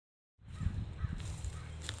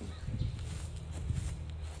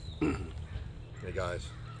Hey guys,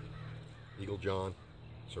 Eagle John,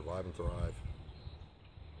 Survive and Thrive.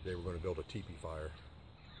 Today we're going to build a teepee fire.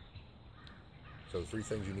 So the three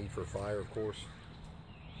things you need for a fire, of course: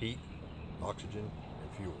 heat, oxygen,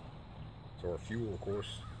 and fuel. So our fuel, of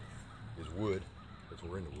course, is wood, because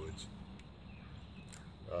we're in the woods.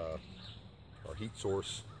 Our heat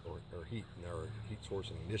source, or heat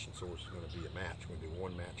source and ignition source is going to be a match. We're going to do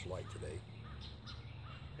one match light today.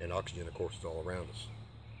 And oxygen, of course, is all around us.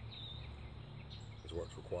 Is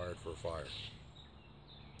what's required for a fire.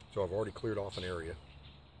 So I've already cleared off an area.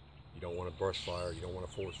 You don't want a brush fire, you don't want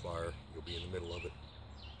a forest fire. You'll be in the middle of it.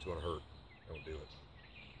 It's going to hurt. Don't do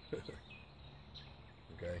it.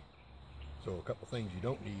 Okay? So a couple things you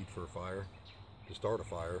don't need for a fire to start a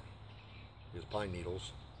fire is pine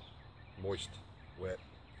needles, moist, wet.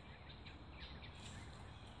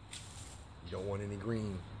 You don't want any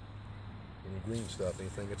green stuff.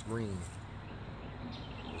 Anything that's green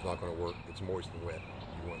is not going to work. It's moist and wet.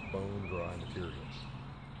 You want bone dry material.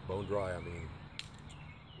 Bone dry, I mean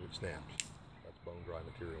it snaps. That's bone dry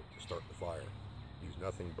material to start the fire. Use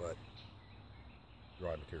nothing but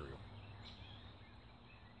dry material.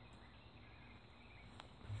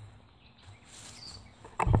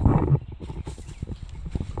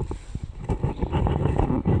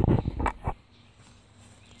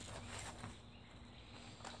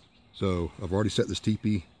 So I've already set this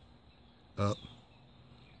teepee up.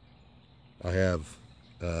 I have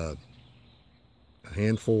a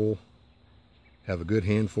good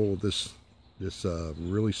handful of this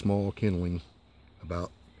really small kindling,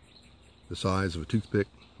 about the size of a toothpick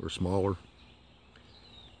or smaller,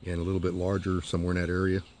 and a little bit larger somewhere in that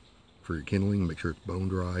area for your kindling. Make sure it's bone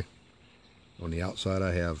dry. On the outside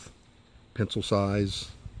I have pencil size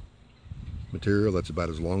material that's about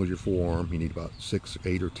as long as your forearm. You need about 6,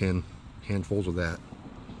 8, or 10 handfuls of that.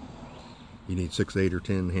 You need 6, 8, or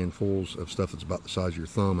 10 handfuls of stuff that's about the size of your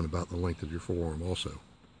thumb and about the length of your forearm also.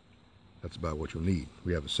 That's about what you'll need.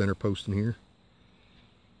 We have a center post in here.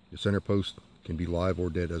 The center post can be live or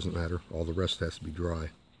dead, doesn't matter. All the rest has to be dry.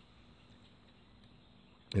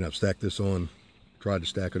 And I've stacked this on, tried to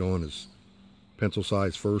stack it on as pencil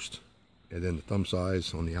size first, and then the thumb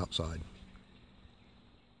size on the outside.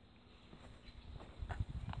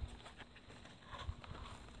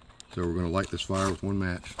 So we're going to light this fire with one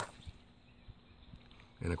match.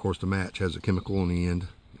 And of course the match has a chemical on the end.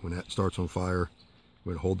 When that starts on fire,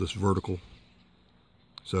 we're going to hold this vertical.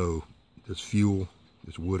 So this fuel,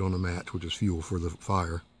 this wood on the match, which is fuel for the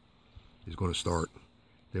fire, is going to start.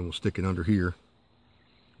 Then we'll stick it under here.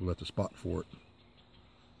 We'll let the spot for it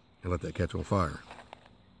and let that catch on fire.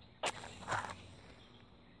 So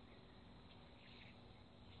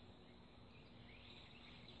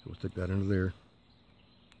we'll stick that under there.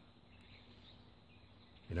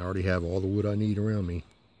 And I already have all the wood I need around me.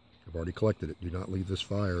 I've already collected it. Do not leave this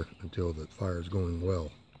fire until the fire is going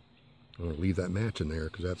well. I want to leave that match in there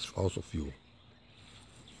because that's also fuel.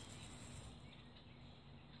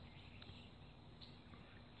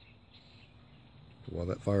 So while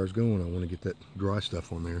that fire is going, I want to get that dry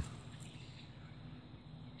stuff on there.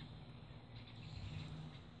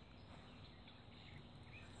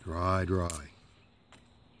 Dry, dry.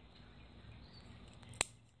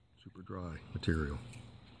 Super dry material.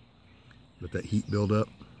 Let that heat build up.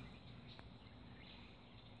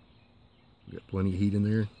 You got plenty of heat in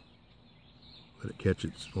there. Let it catch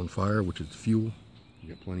its on fire, which is fuel. You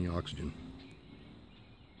got plenty of oxygen.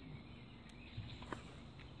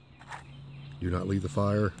 Do not leave the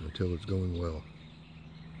fire until it's going well.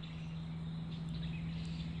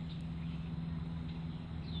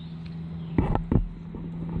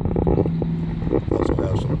 Also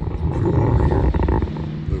have some fuel over here.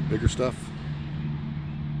 A little bigger stuff.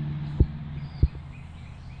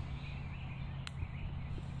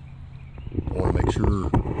 Make sure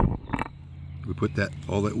we put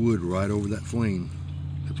all that wood right over that flame.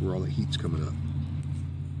 That's where all the heat's coming up.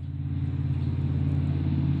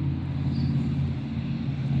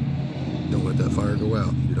 Don't let that fire go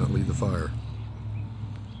out. Do not leave the fire.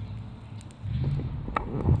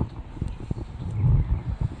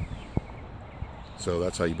 So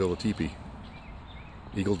that's how you build a teepee.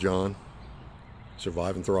 Eagle John,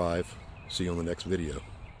 Survive and Thrive. See you on the next video.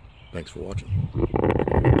 Thanks for watching.